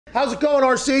How's it going,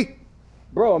 RC?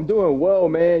 Bro, I'm doing well,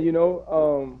 man.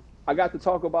 I got to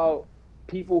talk about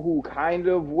people who kind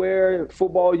of wear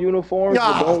football uniforms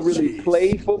but don't really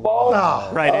play football.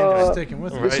 Right, sticking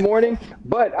with this morning.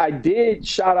 But I did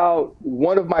shout out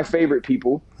one of my favorite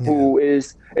people who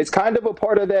is kind of a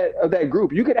part of that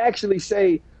group. You could actually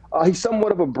say he's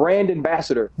somewhat of a brand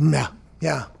ambassador. Yeah.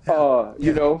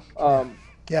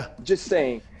 Just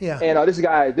saying. Yeah. And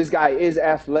this guy is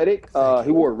athletic.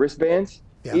 He wore wristbands.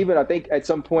 Yeah. Even I think at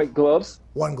some point gloves.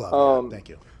 One glove. Thank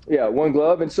you. Yeah, one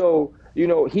glove. And so,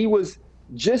 he was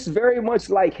just very much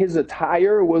like his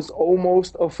attire was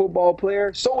almost a football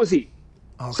player. So was he.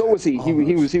 Okay. So was he.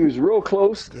 He was real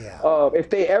close. Yeah.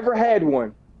 If they ever had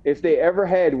one, he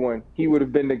would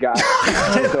have been the guy.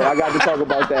 So I got to talk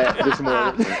about that this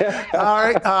morning. All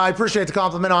right. I appreciate the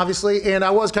compliment, obviously. And I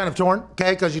was kind of torn,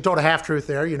 okay, because you told a half-truth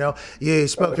there. You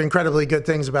spoke incredibly good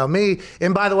things about me.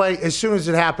 And by the way, as soon as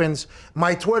it happens,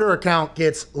 my Twitter account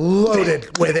gets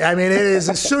loaded with it. I mean, it is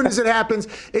as soon as it happens.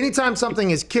 Anytime something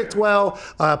is kicked well,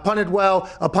 punted well,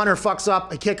 a punter fucks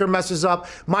up, a kicker messes up,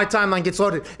 my timeline gets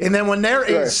loaded. And then when there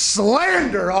is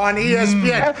slander on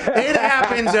ESPN, it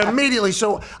happens immediately.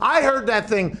 So I heard that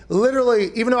thing literally,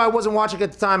 even though I wasn't watching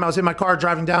at the time, I was in my car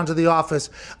driving down to the office.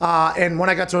 And when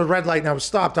I got to a red light and I was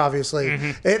stopped, obviously,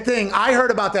 I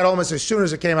heard about that almost as soon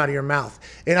as it came out of your mouth.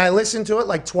 And I listened to it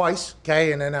like twice,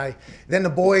 okay? And then the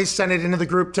boys sent it into the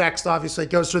group text. Obviously, it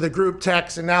goes through the group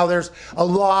text, and now there's a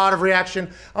lot of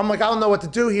reaction. I'm like, I don't know what to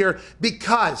do here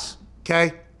because,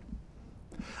 okay,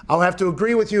 I'll have to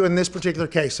agree with you in this particular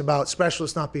case about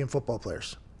specialists not being football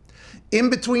players. In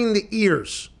between the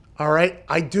ears, all right,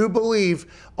 I do believe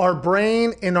our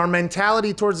brain and our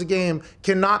mentality towards the game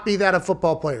cannot be that of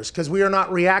football players because we are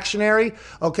not reactionary,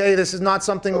 okay? This is not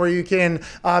something where you can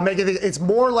make it. It's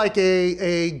more like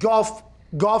a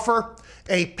golfer,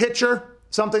 a pitcher,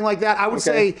 something like that. I would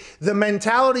say the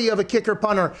mentality of a kicker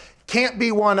punter can't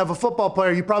be one of a football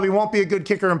player. You probably won't be a good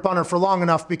kicker and punter for long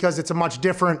enough because it's a much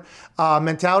different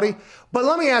mentality. But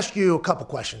let me ask you a couple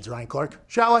questions, Ryan Clark,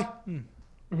 shall I?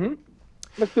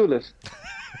 Let's do this.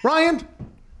 Ryan,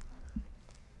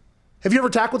 have you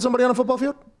ever tackled somebody on a football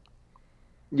field?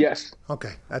 Yes.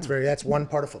 Okay, that's one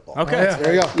part of football. Okay,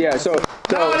 there you go. Yeah. So. No.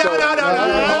 Don't you just live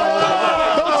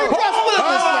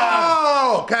this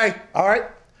now? Okay. All right.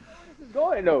 This is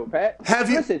going though, Pat. Have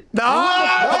you? Listen. No. You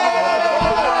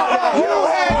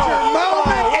had your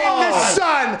moment in the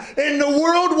sun, in the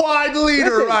worldwide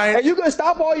leader, Listen, Ryan. And you can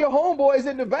stop all your homeboys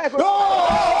in the back.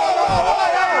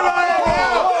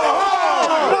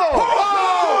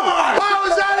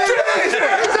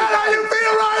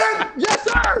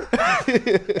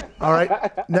 All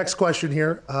right. Next question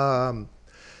here.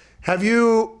 Have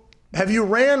you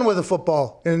ran with a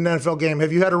football in an NFL game?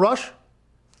 Have you had a rush?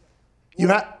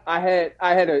 I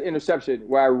had an interception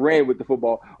where I ran with the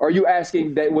football. Are you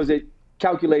asking that was it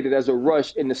calculated as a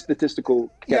rush in the statistical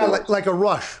category? Yeah, like a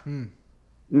rush.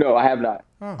 No, I have not.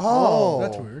 Oh,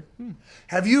 that's weird.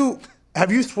 Have you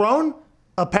thrown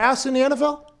a pass in the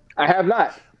NFL? I have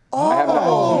not.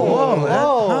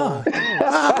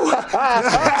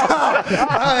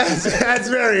 That's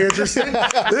very interesting.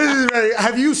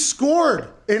 Have you scored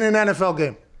in an NFL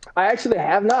game? I actually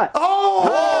have not.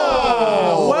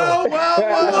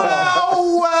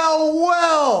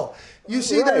 Well. You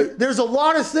see, there's a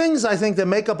lot of things I think that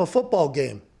make up a football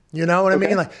game. You know what I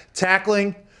mean? Like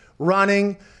tackling,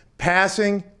 running,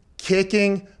 passing,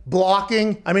 kicking,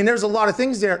 blocking. I mean, there's a lot of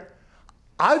things there.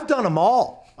 I've done them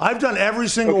all. I've done every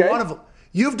single one of them.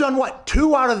 You've done what?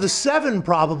 2 out of the 7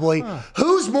 probably.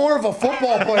 Who's more of a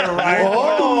football player, Ryan?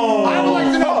 I would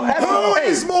like to know who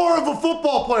is more of a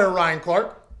football player, Ryan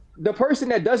Clark? The person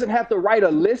that doesn't have to write a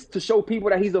list to show people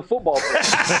that he's a football player.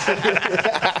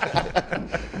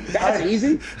 That's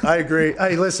easy. I agree.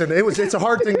 Hey, listen, it's a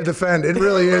hard thing to defend. It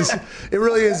really is. It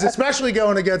really is, especially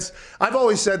going against. I've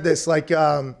always said this, like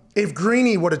if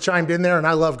Greeny would have chimed in there, and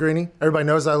I love Greeny. Everybody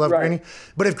knows I love Greeny.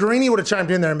 But if Greeny would have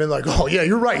chimed in there and been like, "Oh yeah,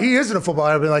 you're right. He isn't a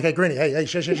footballer," I'd be like, "Hey, Greeny, hey,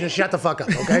 shut the fuck up,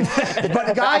 okay?"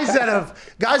 But guys that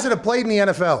have played in the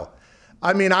NFL,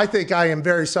 I mean, I think I am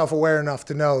very self-aware enough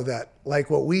to know that like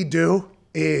what we do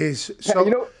is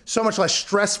so much less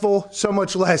stressful, so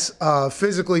much less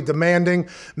physically demanding,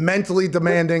 mentally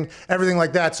demanding, everything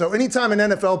like that. So anytime an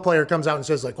NFL player comes out and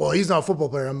says like, well, he's not a football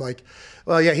player, I'm like,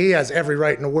 well, yeah, he has every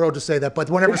right in the world to say that. But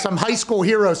whenever some high school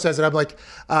hero says it, I'm like,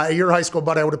 you're a high school,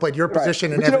 but I would have played your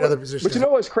position and every other position. But you know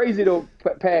what's crazy though,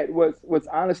 Pat, what's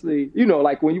honestly,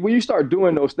 like when you start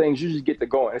doing those things, you just get to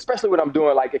going, especially when I'm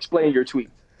doing like explaining your tweet,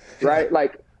 right?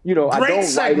 Like, I don't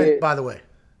segment, write it. By the way.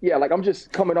 Yeah, like I'm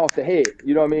just coming off the head,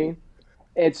 you know what I mean?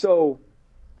 And so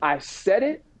I said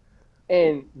it,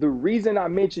 And the reason I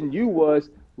mentioned you was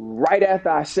right after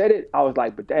I said it, I was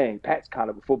like, but dang, Pat's kind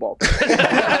of a football player.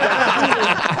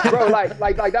 Bro, like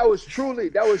that was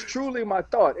truly my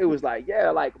thought. It was like,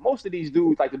 yeah, like most of these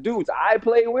dudes, like the dudes I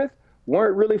play with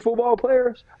weren't really football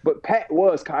players, but Pat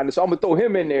was kind of. So I'm going to throw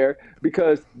him in there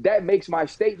because that makes my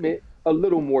statement a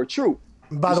little more true.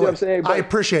 By the way, I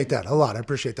appreciate that a lot.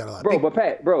 Bro, but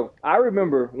Pat, bro, I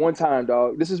remember one time,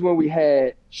 dog, this is when we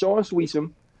had Sean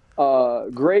Sweetsham,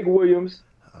 Greg Williams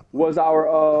was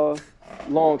our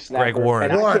long snapper. Greg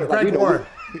Warren. Greg Warren.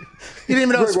 You didn't even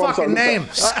know his fucking name.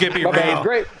 Skippy my bad.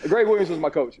 Ray. Greg Williams was my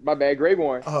coach. My bad, Greg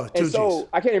Warren. Oh, and so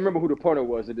I can't even remember who the punter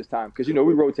was at this time because, you know,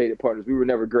 we rotated partners. We were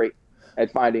never great at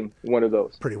finding one of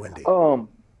those. Pretty windy.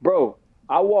 Bro,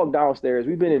 I walked downstairs.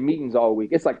 We've been in meetings all week.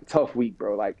 It's like a tough week,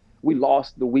 bro. Like, we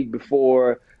lost the week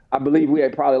before. I believe we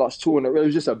had probably lost 2 in a row. It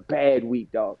was just a bad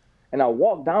week, dog. And I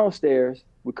walked downstairs.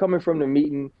 We're coming from the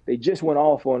meeting. They just went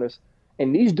off on us.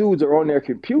 And these dudes are on their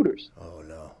computers. Oh,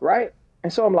 no. Right?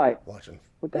 And so I'm like, well,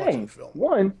 dang,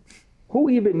 one, who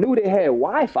even knew they had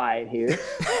Wi-Fi in here?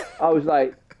 I was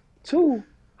like, 2,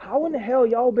 how in the hell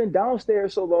y'all been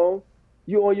downstairs so long?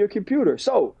 You on your computer.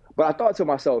 So, but I thought to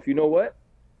myself, you know what?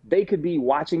 They could be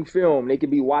watching film. They could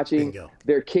be watching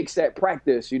their kicks at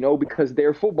practice, you know, because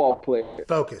they're football players.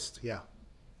 Focused, yeah.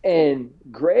 And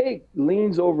Greg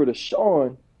leans over to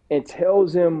Sean and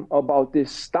tells him about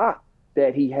this stock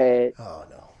that he had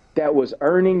that was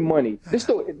earning money.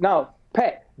 Now,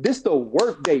 Pat, this the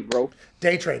work day, bro.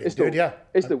 Day trading,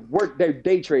 It's the work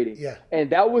day trading. Yeah. And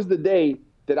that was the day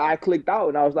that I clicked out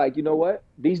and I was like, you know what?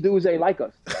 These dudes ain't like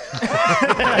us.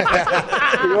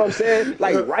 You know what I'm saying?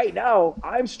 Like right now,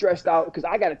 I'm stressed out because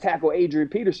I got to tackle Adrian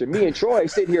Peterson. Me and Troy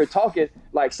sitting here talking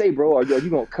like, say, bro, are you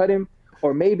going to cut him?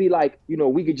 Or maybe like, you know,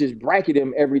 we could just bracket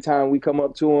him every time we come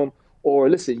up to him. Or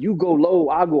listen, you go low,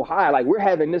 I'll go high. Like we're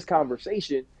having this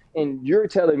conversation and you're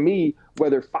telling me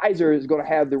whether Pfizer is going to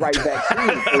have the right vaccine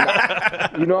or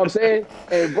not. You know what I'm saying?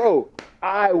 And bro,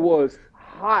 I was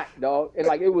hot, dog. And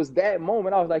like it was that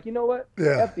moment I was like, you know what?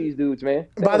 F these dudes, man.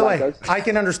 By the way, I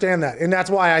can understand that. And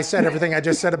that's why I said everything I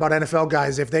just said about NFL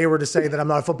guys. If they were to say that I'm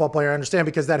not a football player, I understand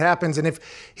because that happens. And if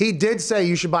he did say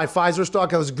you should buy Pfizer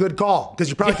stock, it was a good call because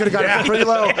you probably could have got it for pretty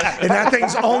low. And that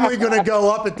thing's only going to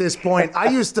go up at this point.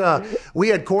 We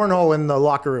had cornhole in the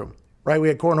locker room, right? We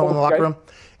had cornhole in the locker room.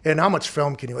 And how much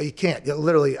film can you can't,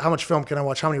 literally, how much film can I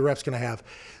watch? How many reps can I have?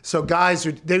 So guys,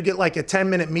 they would get like a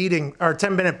 10-minute meeting or a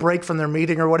 10-minute break from their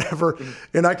meeting or whatever.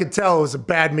 And I could tell it was a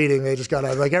bad meeting. They just got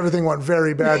out. Like everything went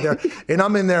very bad there. And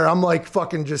I'm in there. I'm like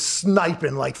fucking just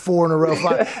sniping like 4 in a row.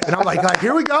 5. And I'm like,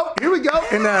 here we go.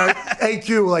 And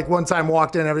AQ like one time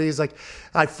walked in. He's like,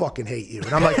 I fucking hate you.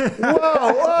 And I'm like,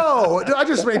 whoa. I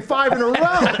just made 5 in a row.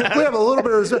 We have a little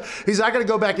bit of respect. He's like, I got to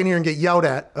go back in here and get yelled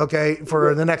at, okay,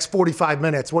 for the next 45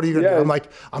 minutes. What are you going to do? I'm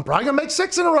like, I'm probably going to make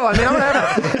 6 in a row. I mean, I'm going to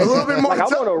have a little bit more. Like,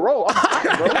 I'm on a roll.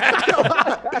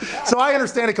 So I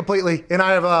understand it completely. And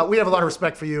we have a lot of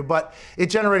respect for you. But it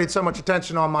generated so much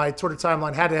attention on my Twitter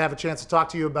timeline. Had to have a chance to talk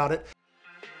to you about it.